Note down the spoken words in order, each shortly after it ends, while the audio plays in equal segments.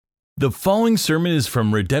The following sermon is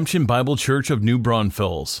from Redemption Bible Church of New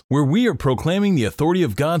Braunfels, where we are proclaiming the authority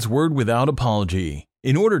of God's Word without apology,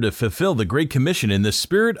 in order to fulfill the Great Commission in the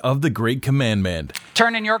spirit of the Great Commandment.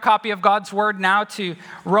 Turn in your copy of God's Word now to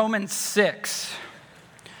Romans 6.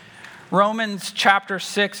 Romans chapter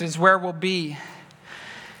 6 is where we'll be.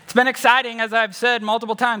 It's been exciting, as I've said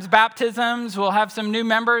multiple times. Baptisms, we'll have some new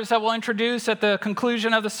members that we'll introduce at the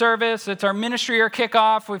conclusion of the service. It's our ministry year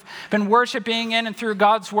kickoff. We've been worshiping in and through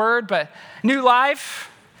God's Word, but new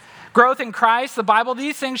life, growth in Christ, the Bible,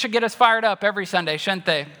 these things should get us fired up every Sunday, shouldn't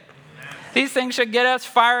they? These things should get us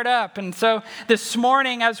fired up. And so this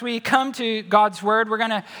morning, as we come to God's Word, we're going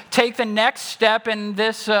to take the next step in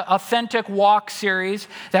this Authentic Walk series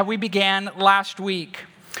that we began last week.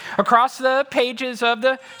 Across the pages of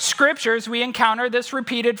the scriptures, we encounter this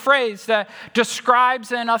repeated phrase that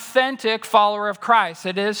describes an authentic follower of Christ.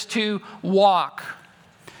 It is to walk,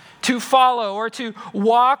 to follow, or to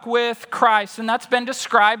walk with Christ. And that's been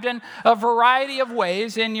described in a variety of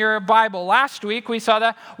ways in your Bible. Last week, we saw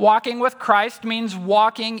that walking with Christ means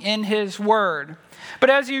walking in His Word. But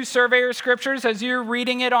as you survey your scriptures, as you're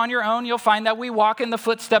reading it on your own, you'll find that we walk in the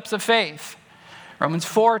footsteps of faith. Romans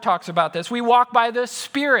 4 talks about this. We walk by the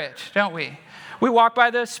Spirit, don't we? We walk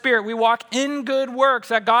by the Spirit. We walk in good works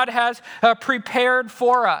that God has prepared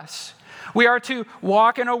for us. We are to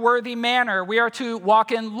walk in a worthy manner. We are to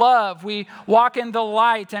walk in love. We walk in the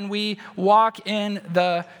light, and we walk in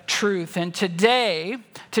the truth. And today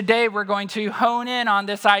we're going to hone in on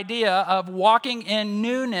this idea of walking in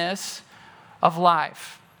newness of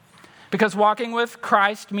life. Because walking with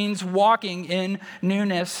Christ means walking in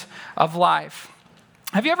newness of life.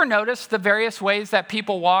 Have you ever noticed the various ways that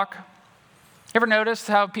people walk? Ever noticed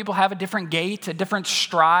how people have a different gait, a different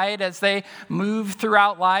stride as they move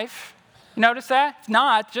throughout life? You notice that? If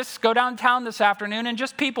not, just go downtown this afternoon and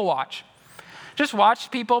just people watch. Just watch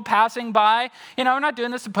people passing by. You know, I'm not doing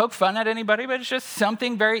this to poke fun at anybody, but it's just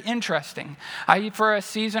something very interesting. For a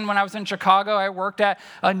season when I was in Chicago, I worked at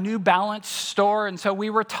a New Balance store, and so we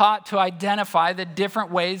were taught to identify the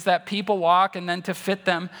different ways that people walk and then to fit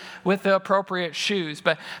them with the appropriate shoes.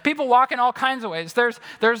 But people walk in all kinds of ways. There's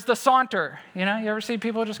the saunter. You know, you ever see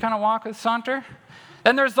people just kind of walk with saunter?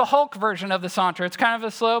 Then there's the Hulk version of the saunter. It's kind of a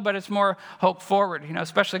slow, but it's more Hulk forward, you know,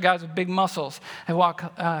 especially guys with big muscles. They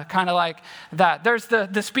walk kind of like that. There's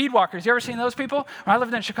the speed walkers. You ever seen those people? When I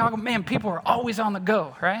lived in Chicago, man, people are always on the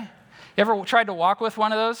go, right? You ever tried to walk with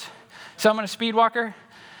one of those? Someone a speed walker?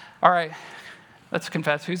 All right, let's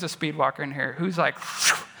confess. Who's a speed walker in here? Who's like,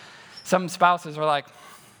 some spouses are like,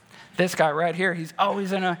 this guy right here, he's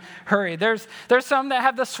always in a hurry. There's some that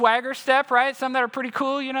have the swagger step, right? Some that are pretty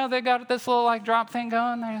cool, you know, they got this little like drop thing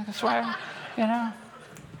going, the swagger, you know.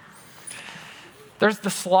 There's the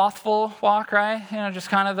slothful walk, right? You know, just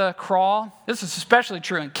kind of the crawl. This is especially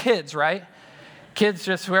true in kids, right? Kids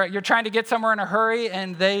just, you're trying to get somewhere in a hurry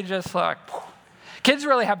and they just like, kids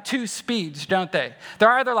really have two speeds, don't they?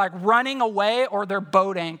 They're either like running away or they're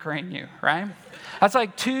boat anchoring you, right? That's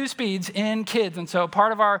like two speeds in kids. And so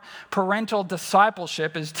part of our parental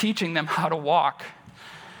discipleship is teaching them how to walk.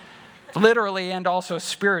 Literally and also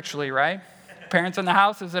spiritually, right? Parents in the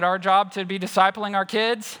house, is it our job to be discipling our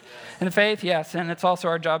kids in the faith? Yes, and it's also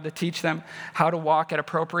our job to teach them how to walk at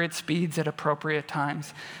appropriate speeds at appropriate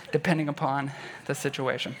times, depending upon the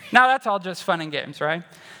situation. Now, that's all just fun and games, right?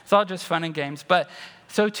 It's all just fun and games. But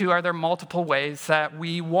so too are there multiple ways that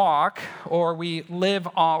we walk or we live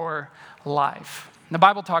our life. The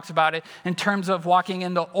Bible talks about it in terms of walking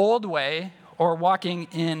in the old way or walking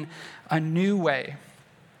in a new way.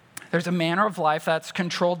 There's a manner of life that's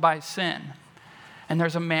controlled by sin, and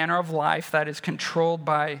there's a manner of life that is controlled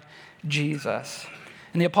by Jesus.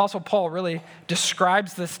 And the Apostle Paul really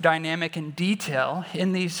describes this dynamic in detail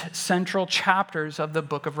in these central chapters of the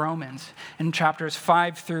book of Romans. In chapters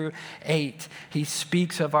 5 through 8, he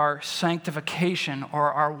speaks of our sanctification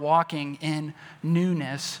or our walking in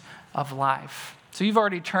newness of life. So you've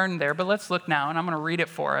already turned there, but let's look now, and I'm going to read it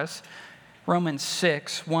for us. Romans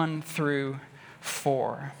 6, 1 through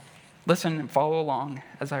 4. Listen and follow along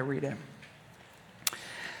as I read it.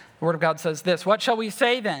 The Word of God says this: "What shall we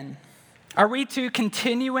say then? Are we to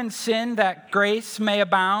continue in sin that grace may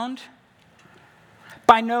abound?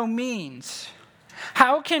 By no means.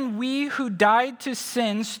 How can we who died to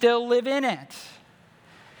sin still live in it?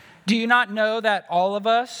 Do you not know that all of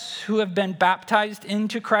us who have been baptized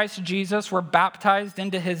into Christ Jesus were baptized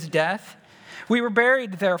into his death? We were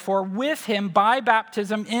buried, therefore, with him by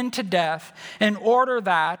baptism into death, in order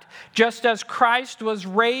that, just as Christ was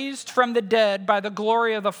raised from the dead by the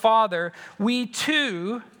glory of the Father, we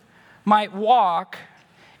too might walk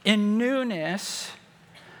in newness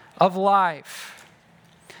of life.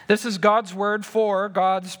 This is God's word for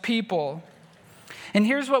God's people. And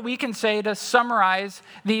here's what we can say to summarize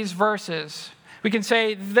these verses. We can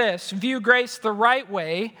say this: view grace the right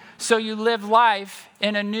way so you live life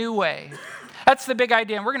in a new way. That's the big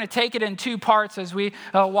idea. And we're going to take it in two parts as we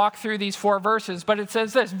walk through these 4 verses. But it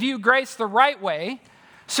says this: view grace the right way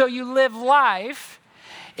so you live life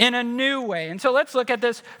in a new way. And so let's look at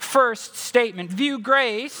this first statement. View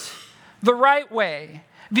grace the right way.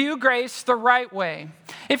 View grace the right way.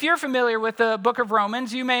 If you're familiar with the book of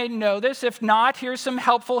Romans, you may know this. If not, here's some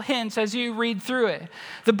helpful hints as you read through it.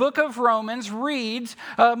 The book of Romans reads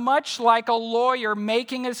much like a lawyer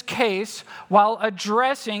making his case while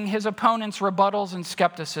addressing his opponent's rebuttals and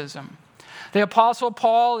skepticism. The Apostle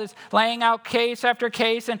Paul is laying out case after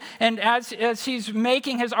case, and as he's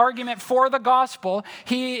making his argument for the gospel,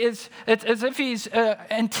 it's as if he's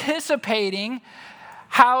anticipating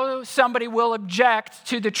how somebody will object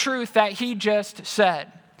to the truth that he just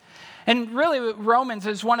said. And really, Romans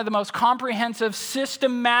is one of the most comprehensive,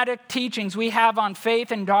 systematic teachings we have on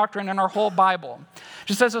faith and doctrine in our whole Bible.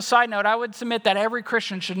 Just as a side note, I would submit that every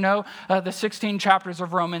Christian should know the 16 chapters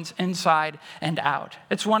of Romans inside and out.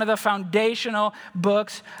 It's one of the foundational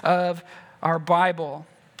books of our Bible.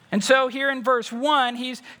 And so here in verse 1,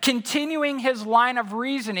 he's continuing his line of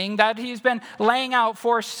reasoning that he's been laying out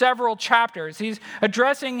for several chapters. He's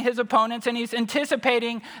addressing his opponents and he's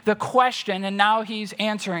anticipating the question, and now he's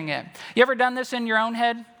answering it. You ever done this in your own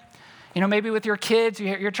head? You know, maybe with your kids,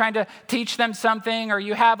 you're trying to teach them something, or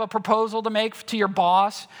you have a proposal to make to your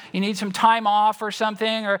boss. You need some time off or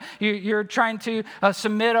something, or you're trying to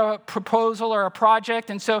submit a proposal or a project.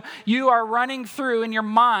 And so you are running through in your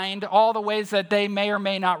mind all the ways that they may or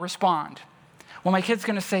may not respond. Well, my kid's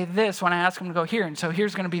going to say this when I ask him to go here, and so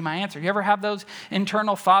here's going to be my answer. You ever have those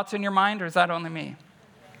internal thoughts in your mind, or is that only me?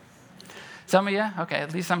 Some of you? Okay,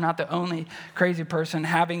 at least I'm not the only crazy person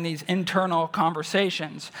having these internal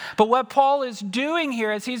conversations. But what Paul is doing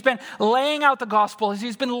here is he's been laying out the gospel,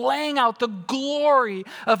 he's been laying out the glory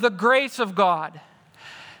of the grace of God.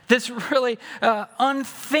 This really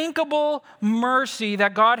unthinkable mercy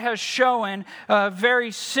that God has shown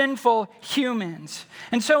very sinful humans.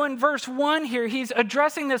 And so in verse 1 here, he's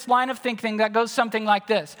addressing this line of thinking that goes something like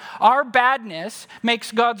this: our badness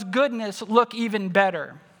makes God's goodness look even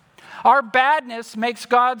better. Our badness makes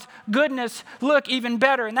God's goodness look even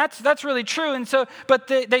better. And that's really true. And so, but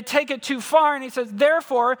they take it too far. And he says,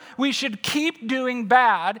 therefore, we should keep doing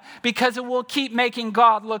bad because it will keep making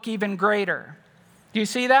God look even greater. Do you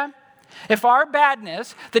see that? If our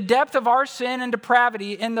badness, the depth of our sin and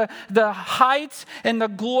depravity, and the heights and the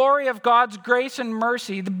glory of God's grace and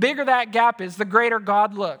mercy, the bigger that gap is, the greater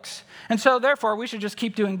God looks. And so therefore, we should just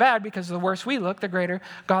keep doing bad because the worse we look, the greater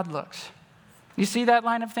God looks. You see that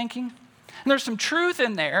line of thinking? And there's some truth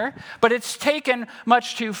in there, but it's taken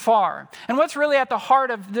much too far. And what's really at the heart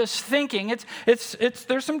of this thinking,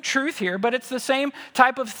 there's some truth here, but it's the same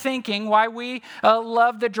type of thinking why we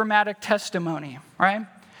love the dramatic testimony, right?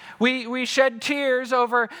 We shed tears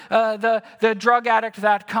over the drug addict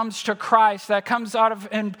that comes to Christ, that comes out of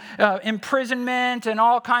imprisonment and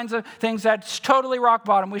all kinds of things that's totally rock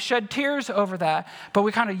bottom. We shed tears over that, but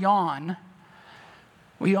we kind of yawn.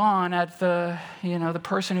 We yawn at the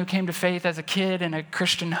person who came to faith as a kid in a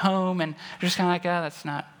Christian home, and we're just kind of like, that's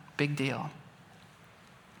not a big deal.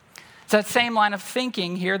 It's that same line of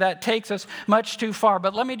thinking here that takes us much too far.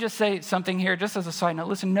 But let me just say something here, just as a side note.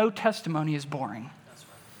 Listen, no testimony is boring.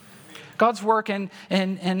 God's work in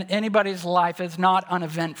anybody's life is not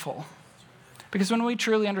uneventful. Because when we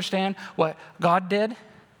truly understand what God did,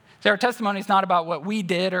 our testimony is not about what we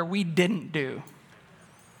did or we didn't do.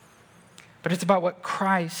 But it's about what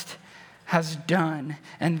Christ has done.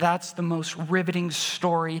 And that's the most riveting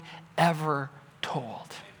story ever told.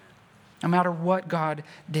 No matter what God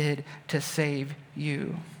did to save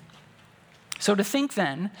you. So to think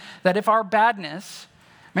then that if our badness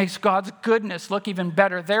makes God's goodness look even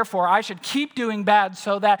better, therefore I should keep doing bad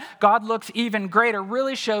so that God looks even greater,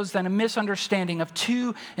 really shows then a misunderstanding of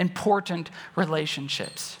two important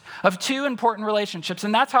relationships.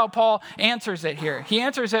 And that's how Paul answers it here. He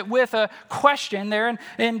answers it with a question there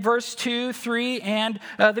in verse 2, 3, and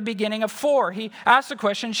the beginning of 4. He asks the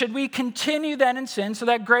question, should we continue then in sin so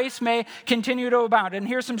that grace may continue to abound? And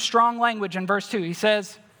here's some strong language in verse 2. He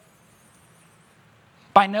says,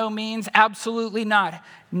 by no means, absolutely not,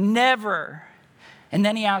 never. And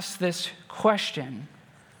then he asks this question,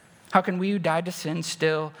 how can we who died to sin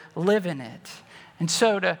still live in it? And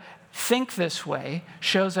so to think this way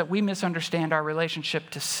shows that we misunderstand our relationship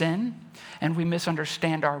to sin, and we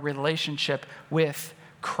misunderstand our relationship with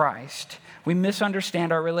Christ. We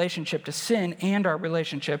misunderstand our relationship to sin and our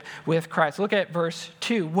relationship with Christ. Look at verse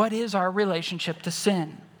 2. What is our relationship to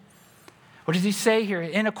sin? What does he say here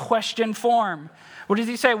in a question form? What does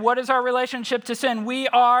he say? What is our relationship to sin? We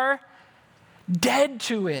are dead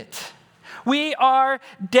to it. We are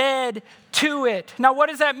dead to it. Now, what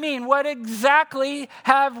does that mean? What exactly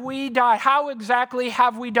have we died? How exactly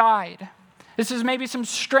have we died? This is maybe some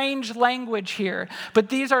strange language here, but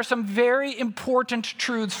these are some very important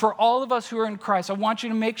truths for all of us who are in Christ. I want you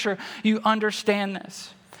to make sure you understand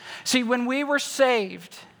this. See, when we were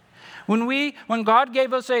saved, when God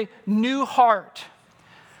gave us a new heart,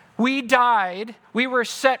 we died, we were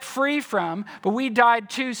set free from, but we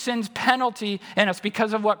died to sin's penalty in us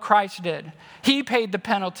because of what Christ did. He paid the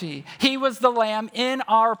penalty. He was the lamb in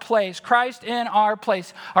our place, Christ in our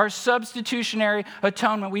place, our substitutionary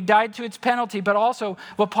atonement. We died to its penalty, but also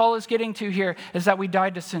what Paul is getting to here is that we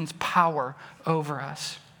died to sin's power over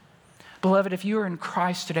us. Beloved, if you are in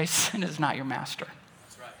Christ today, sin is not your master.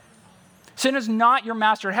 Sin is not your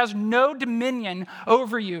master. It has no dominion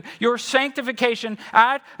over you. Your sanctification,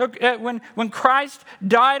 when Christ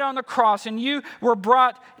died on the cross and you were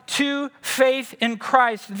brought to faith in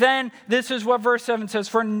Christ, then this is what verse 7 says,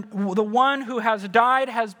 for the one who has died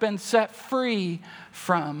has been set free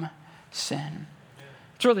from sin.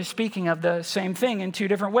 It's really speaking of the same thing in two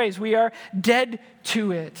different ways. We are dead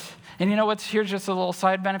to it. And you know what's, here's just a little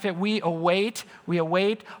side benefit. We await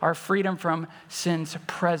our freedom from sin's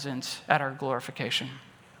presence at our glorification.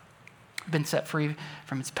 We've been set free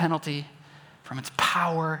from its penalty, from its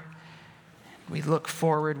power. We look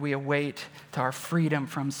forward, we await to our freedom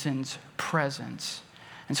from sin's presence.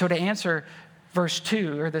 And so to answer verse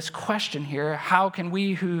 2, or this question here, how can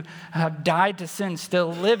we who have died to sin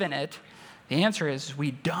still live in it? The answer is we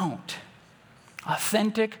don't.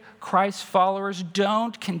 Authentic Christ followers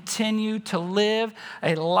don't continue to live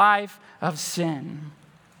a life of sin.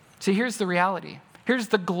 See, here's the reality. Here's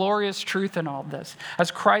the glorious truth in all of this.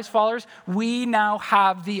 As Christ followers, we now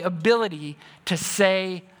have the ability to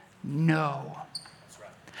say no. That's right.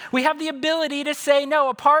 We have the ability to say no.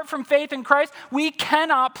 Apart from faith in Christ, we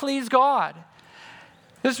cannot please God.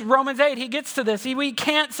 This is Romans 8, he gets to this. We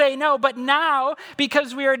can't say no, but now,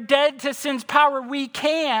 because we are dead to sin's power, we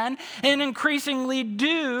can and increasingly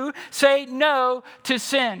do say no to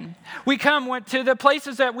sin. We come to the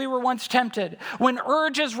places that we were once tempted. When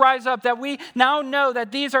urges rise up that we now know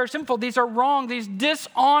that these are sinful, these are wrong, these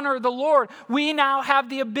dishonor the Lord, we now have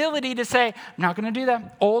the ability to say, I'm not going to do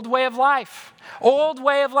that. Old way of life. Old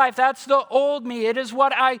way of life. That's the old me. It is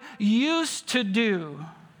what I used to do.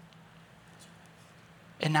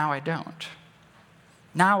 And now I don't.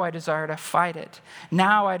 Now I desire to fight it.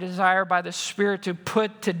 Now I desire by the Spirit to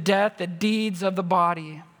put to death the deeds of the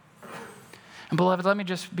body. And beloved, let me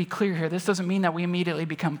just be clear here. This doesn't mean that we immediately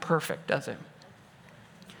become perfect, does it?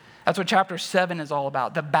 That's what chapter 7 is all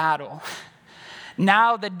about, the battle.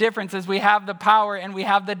 Now the difference is we have the power and we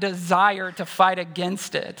have the desire to fight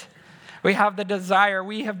against it. We have the desire.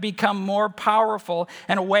 We have become more powerful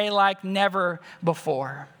in a way like never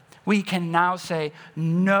before. We can now say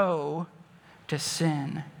no to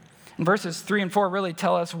sin. And verses 3 and 4 really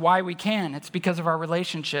tell us why we can. It's because of our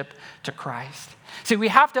relationship to Christ. See, we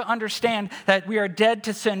have to understand that we are dead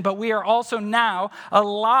to sin, but we are also now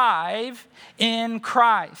alive in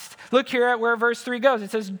Christ. Look here at where verse 3 goes.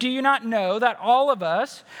 It says, do you not know that all of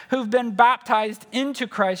us who've been baptized into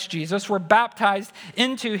Christ Jesus were baptized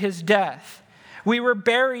into his death? We were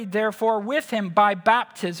buried, therefore, with him by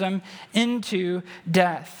baptism into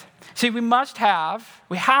death. See, we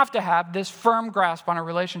have to have this firm grasp on our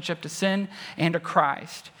relationship to sin and to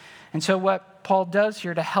Christ. And so what Paul does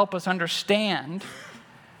here to help us understand,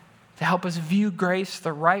 to help us view grace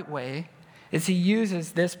the right way, is he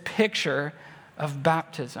uses this picture of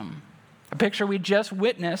baptism. A picture we just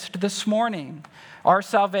witnessed this morning. Our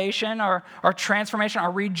salvation, our transformation,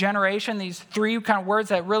 our regeneration, these three kind of words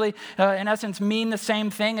that really, in essence, mean the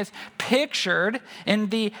same thing, is pictured in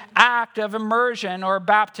the act of immersion or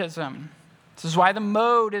baptism. This is why the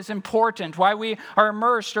mode is important, why we are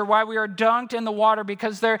immersed or why we are dunked in the water,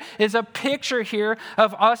 because there is a picture here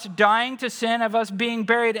of us dying to sin, of us being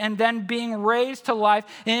buried, and then being raised to life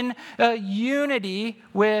in unity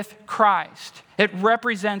with Christ. It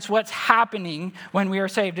represents what's happening when we are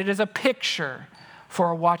saved. It is a picture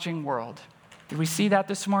for a watching world. Did we see that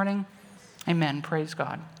this morning? Amen. Praise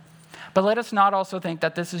God. But let us not also think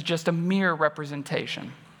that this is just a mere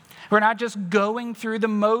representation. We're not just going through the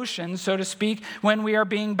motions, so to speak, when we are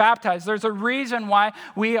being baptized. There's a reason why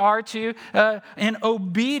we are to, in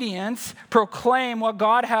obedience, proclaim what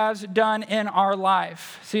God has done in our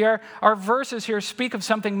life. See, our verses here speak of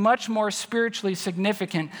something much more spiritually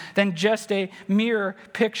significant than just a mere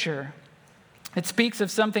picture. It speaks of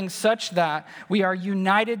something such that we are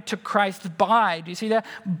united to Christ by, do you see that?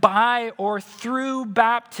 By or through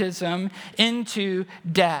baptism into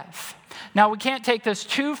death. Now, we can't take this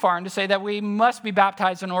too far and to say that we must be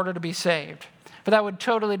baptized in order to be saved. But that would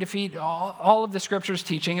totally defeat all of the Scripture's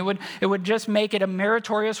teaching. It would just make it a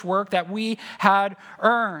meritorious work that we had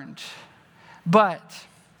earned. But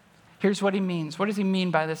here's what he means. What does he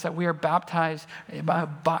mean by this? That we are baptized,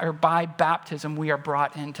 by baptism, we are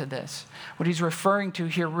brought into this. What he's referring to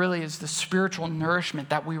here really is the spiritual nourishment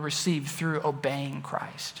that we receive through obeying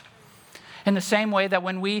Christ. In the same way that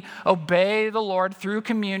when we obey the Lord through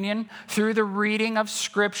communion, through the reading of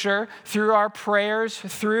Scripture, through our prayers,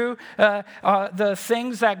 through the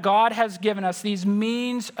things that God has given us, these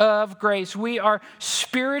means of grace, we are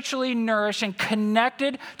spiritually nourished and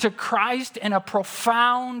connected to Christ in a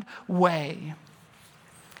profound way.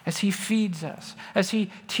 As he feeds us, as he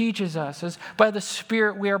teaches us, as by the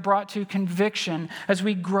Spirit we are brought to conviction, as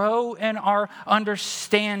we grow in our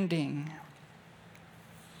understanding.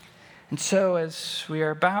 And so as we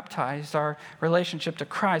are baptized, our relationship to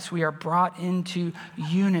Christ, we are brought into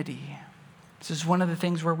unity. This is one of the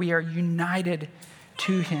things where we are united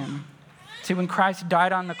to him. See, when Christ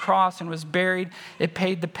died on the cross and was buried, it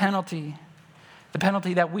paid the penalty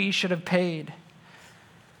that we should have paid.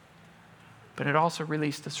 But it also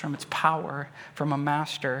released us from its power, from a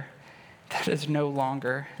master that is no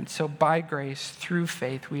longer. And so by grace, through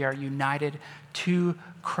faith, we are united to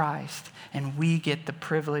Christ. And we get the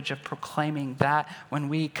privilege of proclaiming that when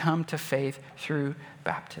we come to faith through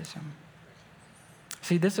baptism.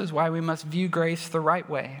 See, this is why we must view grace the right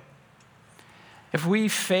way. If we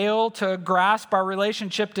fail to grasp our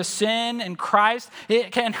relationship to sin and Christ,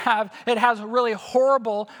 it has really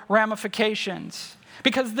horrible ramifications.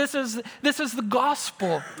 Because this is the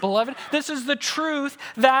gospel, beloved. This is the truth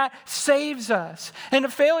that saves us. And a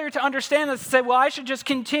failure to understand this, to say, well, I should just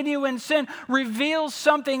continue in sin, reveals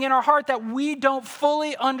something in our heart that we don't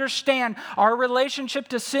fully understand. Our relationship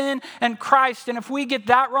to sin and Christ. And if we get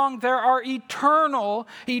that wrong, there are eternal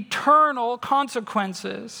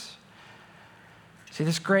consequences. See,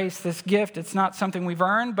 this grace, this gift, it's not something we've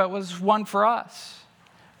earned, but was won for us.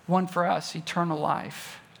 Won for us, eternal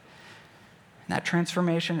life. That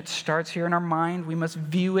transformation, it starts here in our mind. We must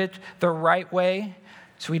view it the right way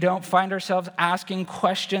so we don't find ourselves asking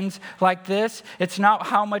questions like this. It's not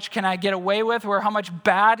how much can I get away with or how much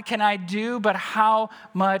bad can I do, but how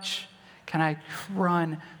much can I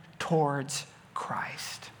run towards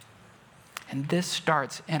Christ. And this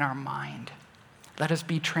starts in our mind. Let us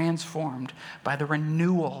be transformed by the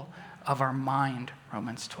renewal of our mind,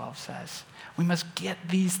 Romans 12 says. We must get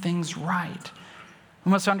these things right. We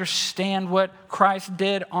must understand what Christ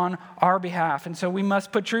did on our behalf. And so we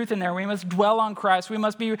must put truth in there. We must dwell on Christ. We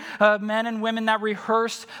must be men and women that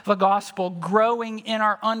rehearse the gospel, growing in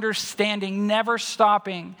our understanding, never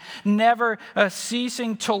stopping, never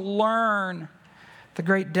ceasing to learn the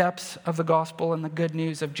great depths of the gospel and the good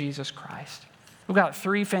news of Jesus Christ. We've got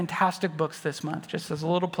 3 fantastic books this month, just as a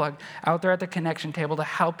little plug, out there at the connection table to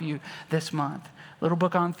help you this month. A little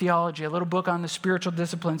book on theology, a little book on the spiritual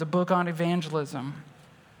disciplines, a book on evangelism.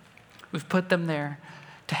 We've put them there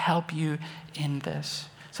to help you in this,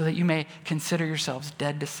 so that you may consider yourselves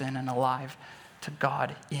dead to sin and alive to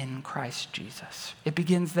God in Christ Jesus. It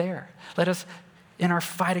begins there. Let us, in our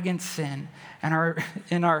fight against sin and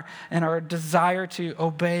in our desire to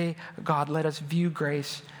obey God, let us view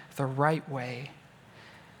grace the right way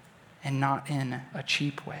and not in a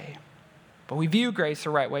cheap way. But we view grace the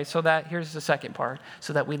right way so that, here's the second part,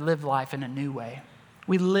 so that we live life in a new way.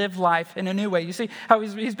 We live life in a new way. You see how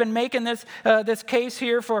he's been making this case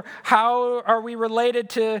here for how are we related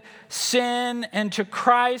to sin and to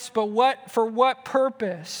Christ, but for what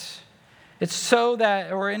purpose? It's so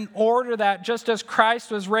that, or in order that, just as Christ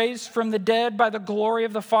was raised from the dead by the glory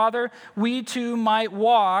of the Father, we too might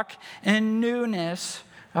walk in newness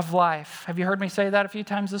of life. Have you heard me say that a few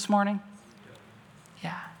times this morning?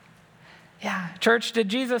 Yeah. Church, did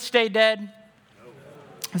Jesus stay dead? No.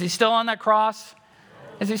 Is he still on that cross?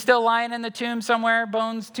 Is he still lying in the tomb somewhere,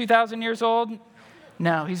 bones 2,000 years old?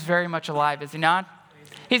 No, he's very much alive, is he not?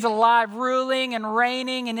 He's alive, ruling and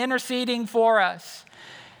reigning and interceding for us.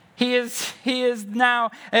 He is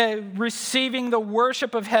now receiving the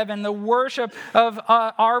worship of heaven, the worship of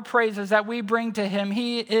our praises that we bring to him.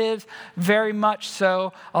 He is very much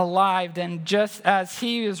so alive. And just as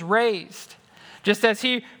he is raised, just as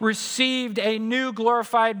he received a new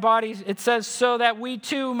glorified body, it says, so that we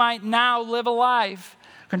too might now live a life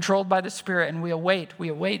controlled by the Spirit. And we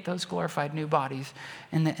await those glorified new bodies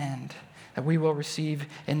in the end, that we will receive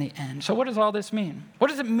in the end. So what does all this mean? What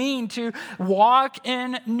does it mean to walk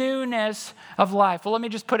in newness of life? Well, let me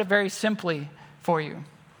just put it very simply for you.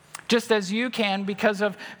 Just as you can, because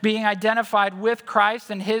of being identified with Christ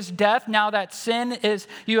and his death, now that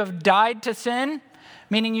you have died to sin,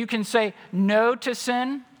 meaning you can say no to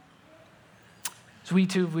sin. So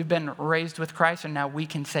we've been raised with Christ, and now we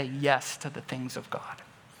can say yes to the things of God.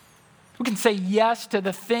 We can say yes to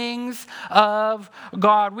the things of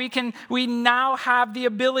God. We now have the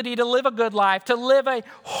ability to live a good life, to live a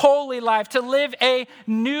holy life, to live a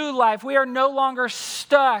new life. We are no longer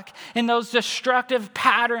stuck in those destructive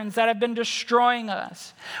patterns that have been destroying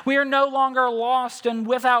us. We are no longer lost and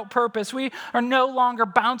without purpose. We are no longer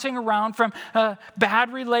bouncing around from a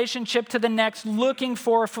bad relationship to the next, looking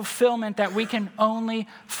for a fulfillment that we can only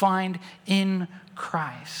find in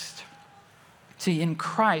Christ. See, in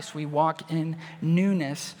Christ, we walk in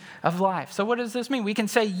newness of life. So what does this mean? We can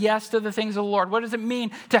say yes to the things of the Lord. What does it mean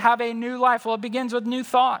to have a new life? Well, it begins with new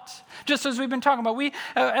thoughts. Just as we've been talking about,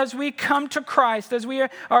 as we come to Christ, as we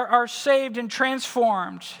are saved and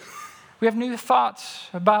transformed, we have new thoughts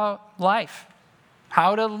about life,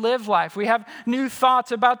 how to live life. We have new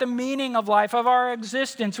thoughts about the meaning of life, of our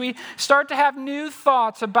existence. We start to have new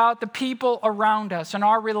thoughts about the people around us and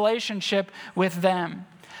our relationship with them.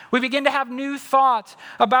 We begin to have new thoughts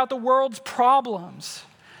about the world's problems,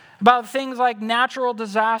 about things like natural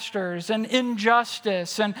disasters and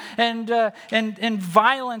injustice and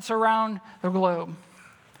violence around the globe.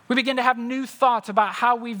 We begin to have new thoughts about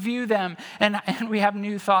how we view them, and we have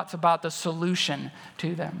new thoughts about the solution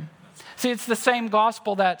to them. See, it's the same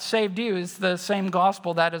gospel that saved you. It's the same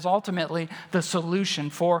gospel that is ultimately the solution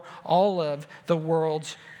for all of the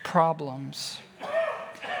world's problems.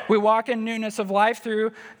 We walk in newness of life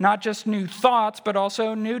through not just new thoughts, but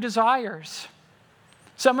also new desires.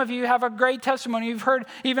 Some of you have a great testimony. You've heard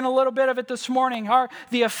even a little bit of it this morning.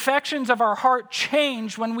 The affections of our heart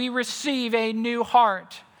change when we receive a new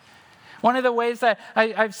heart. One of the ways that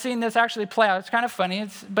I've seen this actually play out, it's kind of funny,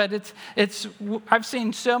 I've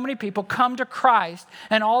seen so many people come to Christ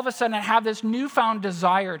and all of a sudden have this newfound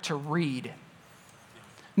desire to read.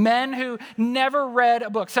 Men who never read a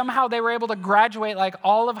book. Somehow they were able to graduate like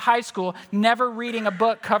all of high school, never reading a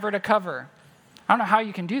book cover to cover. I don't know how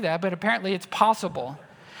you can do that, but apparently it's possible.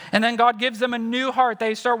 And then God gives them a new heart.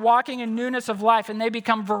 They start walking in newness of life, and they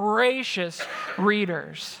become voracious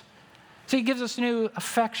readers. So he gives us new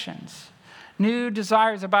affections, new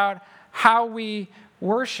desires about how we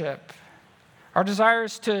worship, our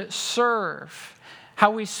desires to serve,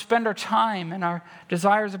 how we spend our time, and our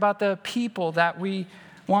desires about the people that we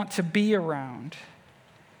want to be around.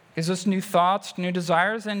 Gives us new thoughts, new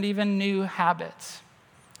desires, and even new habits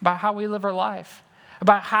about how we live our life,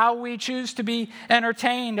 about how we choose to be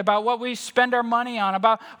entertained, about what we spend our money on,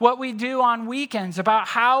 about what we do on weekends, about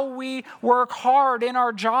how we work hard in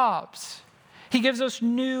our jobs. He gives us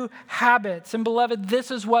new habits. And beloved,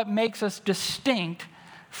 this is what makes us distinct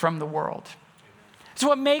from the world. It's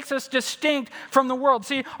what makes us distinct from the world.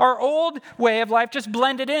 See, our old way of life just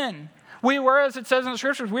blended in. We were, as it says in the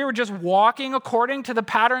scriptures, we were just walking according to the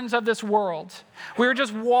patterns of this world. We were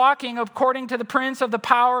just walking according to the prince of the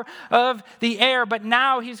power of the air. But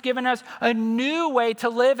now he's given us a new way to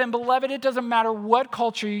live. And beloved, it doesn't matter what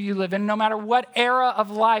culture you live in, no matter what era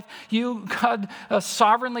of life God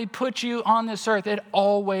sovereignly put you on this earth, it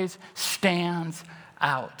always stands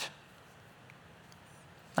out.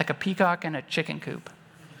 Like a peacock in a chicken coop.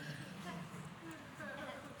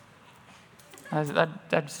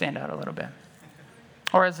 That'd stand out a little bit.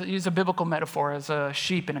 Or use a biblical metaphor, as a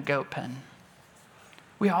sheep in a goat pen.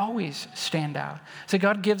 We always stand out. So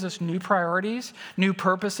God gives us new priorities, new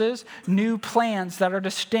purposes, new plans that are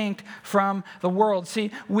distinct from the world.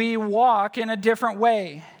 See, we walk in a different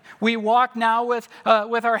way. We walk now with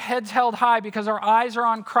our heads held high because our eyes are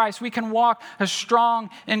on Christ. We can walk as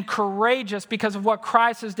strong and courageous because of what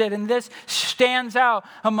Christ has did. And this stands out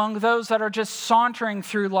among those that are just sauntering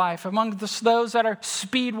through life, among those that are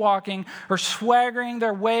speed walking or swaggering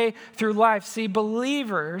their way through life. See,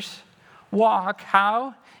 believers walk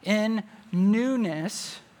how? In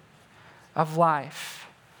newness of life.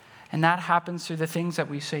 And that happens through the things that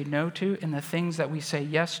we say no to and the things that we say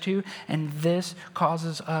yes to. And this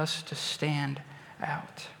causes us to stand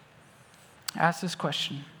out. Ask this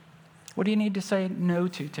question. What do you need to say no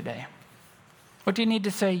to today? What do you need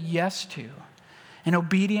to say yes to in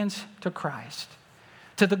obedience to Christ,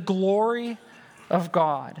 to the glory of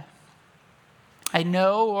God? A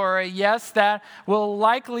no or a yes that will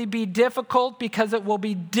likely be difficult because it will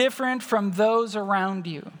be different from those around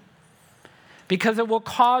you, because it will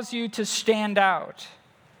cause you to stand out.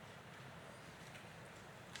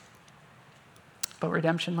 But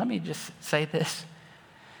redemption, let me just say this.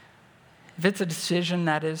 If it's a decision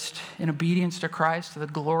that is in obedience to Christ, to the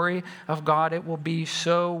glory of God, it will be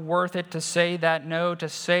so worth it to say that no, to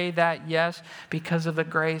say that yes, because of the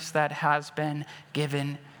grace that has been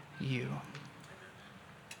given you.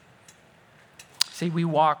 See, we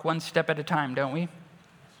walk one step at a time, don't we?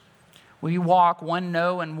 We walk one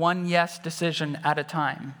no and one yes decision at a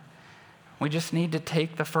time. We just need to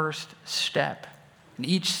take the first step. And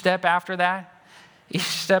each step after that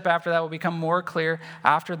will become more clear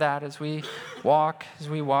after that as we walk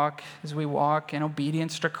in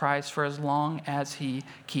obedience to Christ for as long as He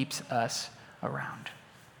keeps us around.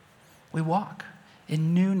 We walk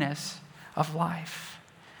in newness of life.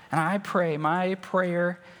 And I pray, my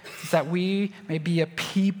prayer is that we may be a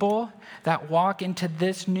people that walk into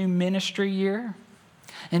this new ministry year,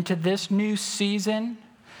 into this new season,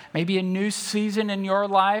 maybe a new season in your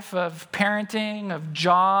life of parenting, of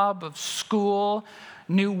job, of school,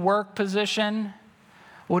 new work position,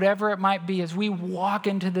 whatever it might be. As we walk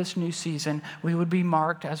into this new season, we would be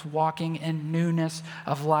marked as walking in newness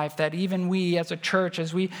of life. That even we as a church,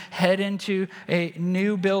 as we head into a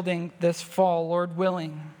new building this fall, Lord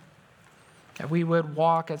willing, that we would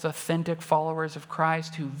walk as authentic followers of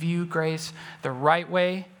Christ who view grace the right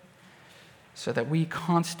way, so that we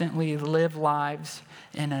constantly live lives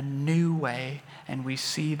in a new way, and we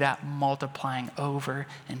see that multiplying over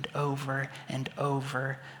and over and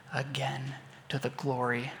over again to the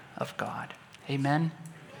glory of God. Amen?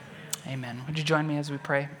 Amen. Would you join me as we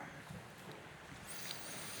pray?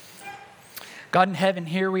 God in heaven,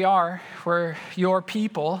 here we are. We're your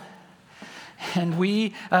people. And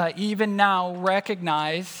we even now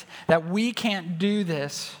recognize that we can't do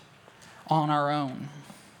this on our own.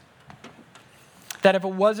 That if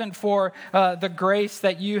it wasn't for the grace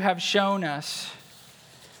that you have shown us,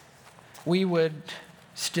 we would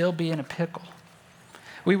still be in a pickle.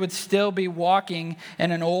 We would still be walking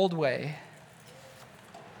in an old way.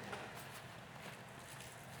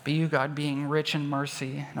 But you, God, being rich in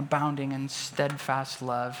mercy and abounding in steadfast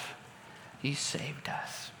love, you saved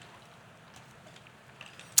us.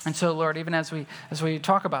 And so, Lord, even as we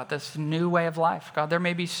talk about this new way of life, God, there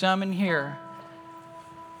may be some in here,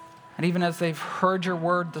 and even as they've heard your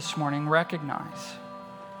word this morning, recognize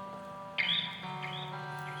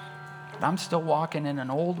that I'm still walking in an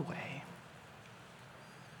old way.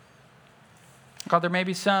 God, there may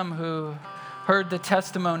be some who heard the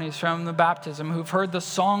testimonies from the baptism, who've heard the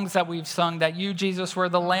songs that we've sung, that you, Jesus, were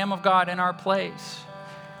the Lamb of God in our place.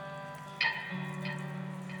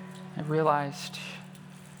 I realized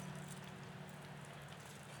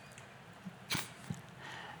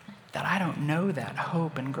that I don't know that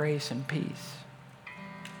hope and grace and peace,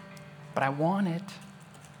 but I want it.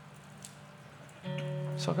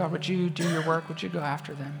 So God, would you do your work? Would you go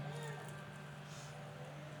after them?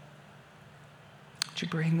 Would you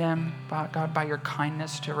bring them, God, by your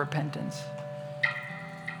kindness to repentance?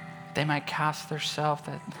 They might cast their self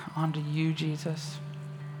onto you, Jesus.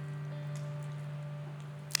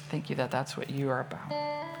 Thank you that that's what you are about.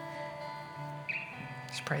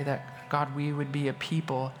 Just pray that, God, we would be a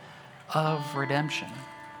people of redemption.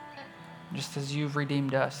 Just as you've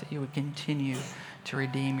redeemed us, that you would continue to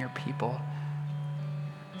redeem your people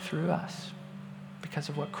through us because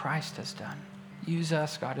of what Christ has done. Use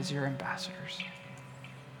us, God, as your ambassadors.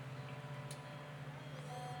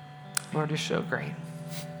 Lord, you're so great.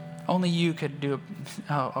 Only you could do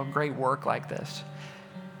a great work like this,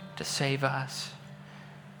 to save us,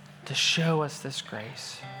 to show us this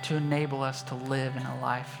grace, to enable us to live in a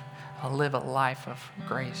life of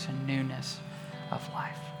grace and newness of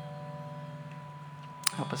life.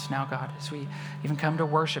 Help us now, God, as we even come to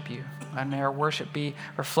worship you. And may our worship be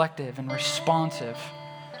reflective and responsive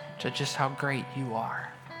to just how great you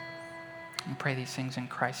are. And pray these things in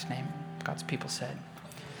Christ's name. God's people said,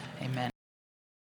 amen.